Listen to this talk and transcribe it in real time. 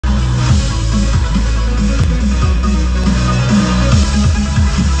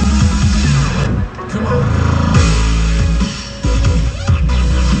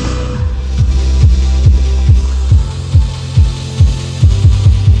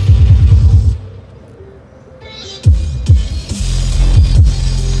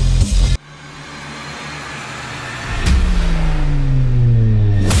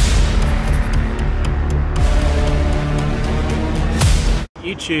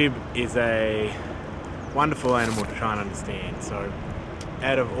YouTube is a wonderful animal to try and understand. So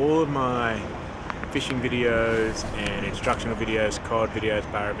out of all of my fishing videos and instructional videos, cod videos,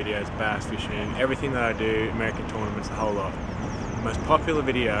 barra videos, bass fishing, everything that I do, American tournaments, the whole lot, the most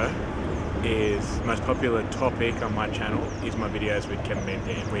popular topic on my channel is my videos with Kevin Van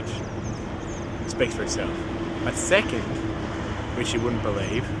Dam, which speaks for itself. But second, which you wouldn't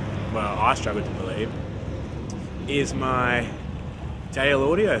believe, well, I struggle to believe, is my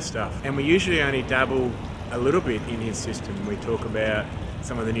JL audio stuff. And we usually only dabble a little bit in his system. We talk about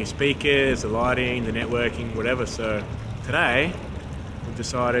some of the new speakers, the lighting, the networking, whatever. So today, we've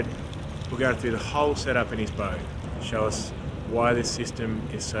decided we'll go through the whole setup in his boat, show us why this system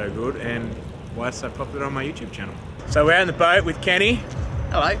is so good and why it's so popular on my YouTube channel. So we're in the boat with Kenny.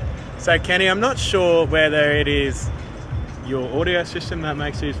 Hello. So Kenny, I'm not sure whether it is your audio system that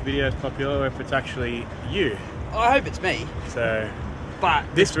makes these videos popular or if it's actually you. I hope it's me. So, but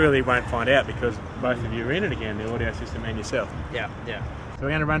this really won't find out because both of you are in it again, the audio system and yourself. Yeah, yeah. So we're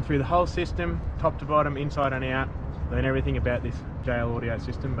going to run through the whole system, top to bottom, inside and out, learn everything about this JL audio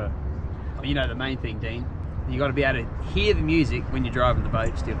system. But well, you know the main thing, Dean, you got to be able to hear the music when you're driving the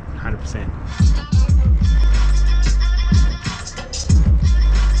boat still. 100%.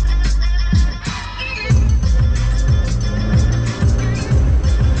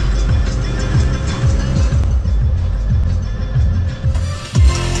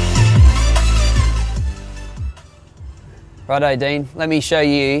 Righto, Dean, let me show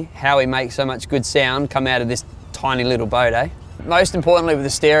you how we make so much good sound come out of this tiny little boat, eh? Most importantly with the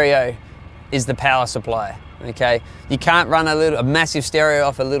stereo is the power supply, okay? You can't run a massive stereo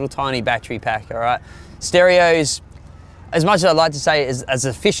off a little tiny battery pack, all right? Stereos, as much as I'd like to say, is as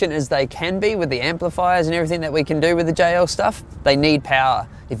efficient as they can be with the amplifiers and everything that we can do with the JL stuff, they need power.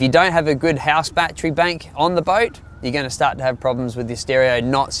 If you don't have a good house battery bank on the boat, you're going to start to have problems with your stereo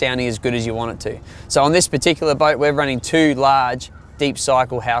not sounding as good as you want it to. So on this particular boat, we're running 2 large deep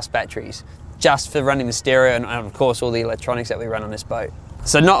cycle house batteries just for running the stereo and of course all the electronics that we run on this boat.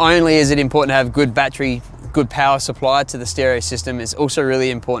 So not only is it important to have good battery, good power supply to the stereo system, it's also really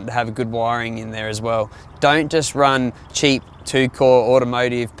important to have a good wiring in there as well. Don't just run cheap 2-core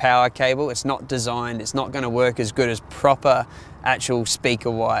automotive power cable. It's not designed, it's not going to work as good as proper actual speaker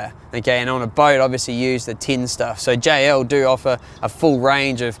wire, okay? And on a boat, obviously use the tin stuff. So JL do offer a full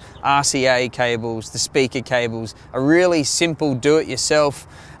range of RCA cables, the speaker cables, a really simple do-it-yourself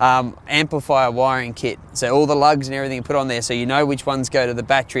amplifier wiring kit. So all the lugs and everything you put on there, so you know which ones go to the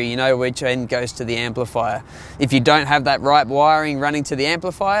battery, you know which end goes to the amplifier. If you don't have that right wiring running to the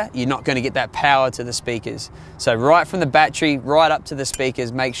amplifier, you're not going to get that power to the speakers. So right from the battery, right up to the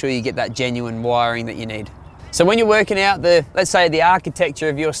speakers, make sure you get that genuine wiring that you need. So when you're working out let's say the architecture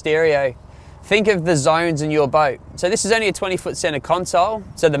of your stereo, think of the zones in your boat. So this is only a 20-foot center console.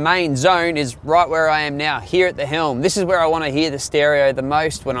 So the main zone is right where I am now, here at the helm. This is where I want to hear the stereo the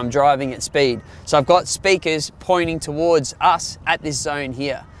most when I'm driving at speed. So I've got speakers pointing towards us at this zone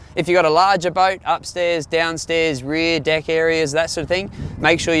here. If you've got a larger boat, upstairs, downstairs, rear, deck areas, that sort of thing,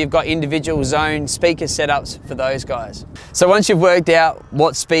 make sure you've got individual zone speaker setups for those guys. So once you've worked out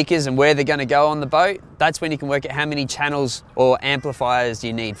what speakers and where they're going to go on the boat, that's when you can work out how many channels or amplifiers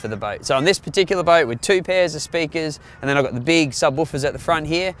you need for the boat. So on this particular boat with 2 pairs of speakers, and then I've got the big subwoofers at the front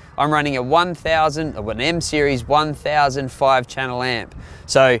here, I'm running a 1000, or an M series 1005 channel amp.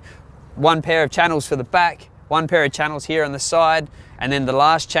 So 1 pair of channels for the back, 1 pair of channels here on the side, and then the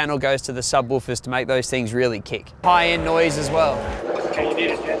last channel goes to the subwoofers to make those things really kick. High-end noise as well. Okay, you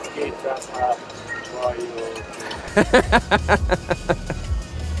need a jet ski while you're...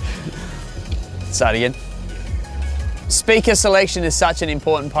 Start again. Speaker selection is such an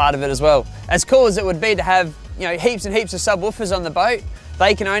important part of it as well. As cool as it would be to have, you know, heaps and heaps of subwoofers on the boat,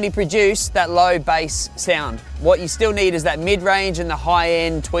 they can only produce that low bass sound. What you still need is that mid-range and the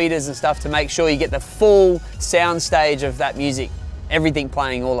high-end tweeters and stuff to make sure you get the full sound stage of that music, everything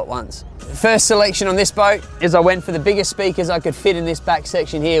playing all at once. First selection on this boat is I went for the biggest speakers I could fit in this back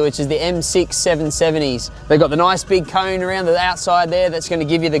section here, which is the M6 770s. They've got the nice big cone around the outside there that's going to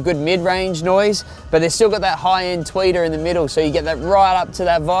give you the good mid-range noise, but they've still got that high-end tweeter in the middle, so you get that right up to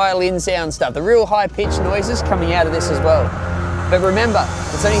that violin sound stuff, the real high-pitched noises coming out of this as well. But remember,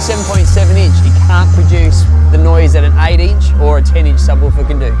 it's only 7.7 inch. You can't produce the noise that an 8 inch or a 10 inch subwoofer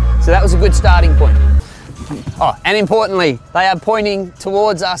can do. So that was a good starting point. Oh, and importantly, they are pointing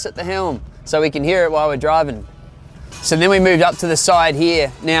towards us at the helm, so we can hear it while we're driving. So then we moved up to the side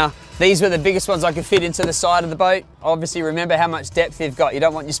here. Now, these were the biggest ones I could fit into the side of the boat. Obviously, remember how much depth you've got. You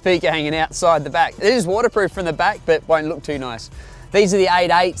don't want your speaker hanging outside the back. It is waterproof from the back, but won't look too nice. These are the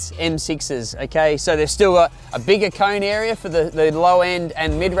 8.8s M6s, okay? So they've still got a bigger cone area for the low end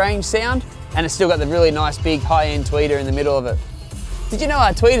and mid-range sound, and it's still got the really nice big high-end tweeter in the middle of it. Did you know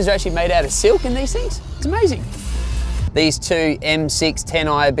our tweeters are actually made out of silk in these things? It's amazing. These two M6 10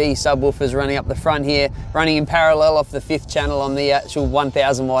 IB subwoofers running up the front here, running in parallel off the 5th channel on the actual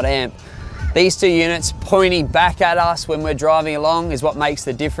 1000 watt amp. These two units pointing back at us when we're driving along is what makes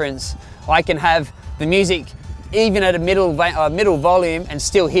the difference. I can have the music even at a middle volume and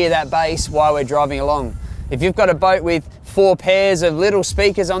still hear that bass while we're driving along. If you've got a boat with 4 pairs of little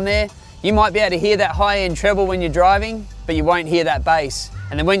speakers on there, you might be able to hear that high-end treble when you're driving, but you won't hear that bass.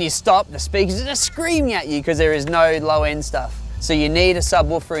 And then when you stop, the speakers are just screaming at you because there is no low-end stuff. So you need a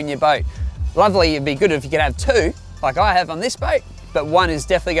subwoofer in your boat. Lovely, it'd be good if you could have 2, like I have on this boat, but 1 is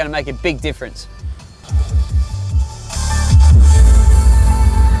definitely going to make a big difference.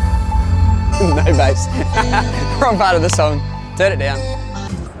 No bass. Wrong part of the song. Turn it down.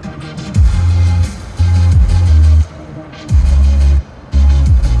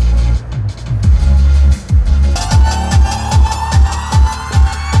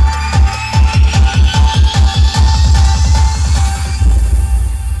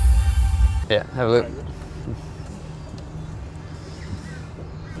 Yeah, have a look.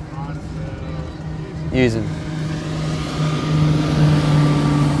 Use them.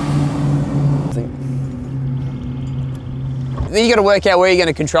 Then you got to work out where you're going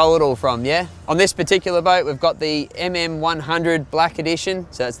to control it all from, yeah? On this particular boat, we've got the MM100 Black Edition,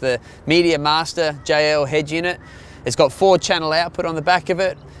 so it's the Media Master JL head unit. It's got 4-channel output on the back of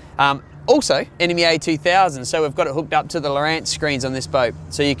it. Also, MMA2000, so we've got it hooked up to the Lowrance screens on this boat,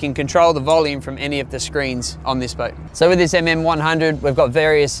 so you can control the volume from any of the screens on this boat. So with this MM100, we've got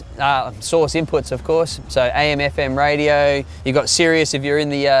various source inputs, of course, so AM, FM radio, you've got Sirius if you're in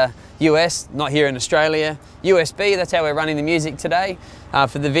the US, not here in Australia. USB, that's how we're running the music today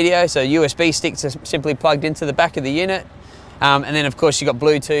for the video, so USB sticks are simply plugged into the back of the unit, and then of course you've got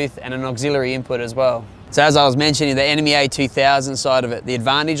Bluetooth and an auxiliary input as well. So as I was mentioning, the MMA2000 side of it, the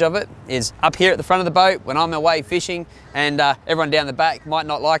advantage of it is up here at the front of the boat when I'm away fishing and everyone down the back might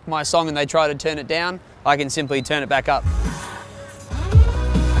not like my song and they try to turn it down, I can simply turn it back up.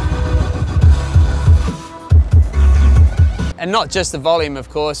 And not just the volume, of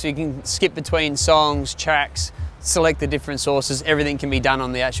course, you can skip between songs, tracks, select the different sources, everything can be done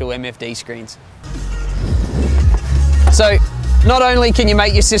on the actual MFD screens. So not only can you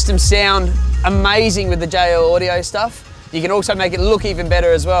make your system sound amazing with the JL audio stuff, you can also make it look even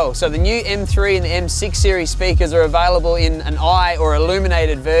better as well. So the new M3 and the M6 series speakers are available in an I or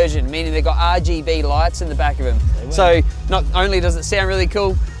illuminated version, meaning they've got RGB lights in the back of them. So not only does it sound really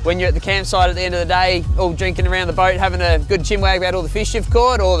cool when you're at the campsite at the end of the day, all drinking around the boat, having a good chinwag about all the fish you've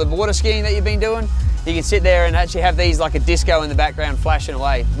caught or the water skiing that you've been doing, you can sit there and actually have these like a disco in the background flashing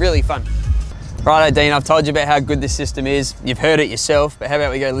away. Really fun. Righto, Dean, I've told you about how good this system is. You've heard it yourself, but how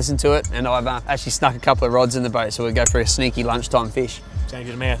about we go listen to it? And I've actually snuck a couple of rods in the boat, so we'll go for a sneaky lunchtime fish. Sounds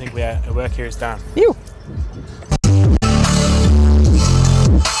good to me. I think our work here is done. Ew.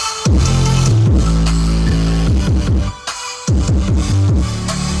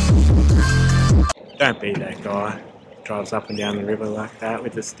 Don't be that guy. Drives up and down the river like that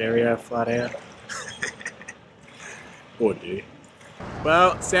with the stereo flat out. Or do.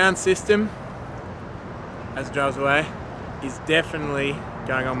 Well, sound system, as it drives away, is definitely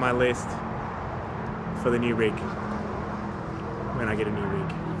going on my list for the new rig, when I get a new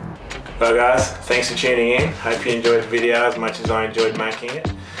rig. Well guys, thanks for tuning in. Hope you enjoyed the video as much as I enjoyed making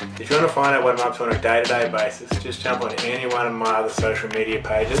it. If you want to find out what I'm up to on a day-to-day basis, just jump on any one of my other social media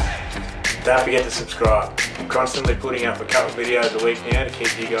pages. Don't forget to subscribe. I'm constantly putting up a couple of videos a week now to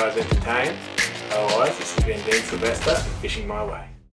keep you guys entertained. Otherwise, this has been Dean Silvester, Fishing My Way.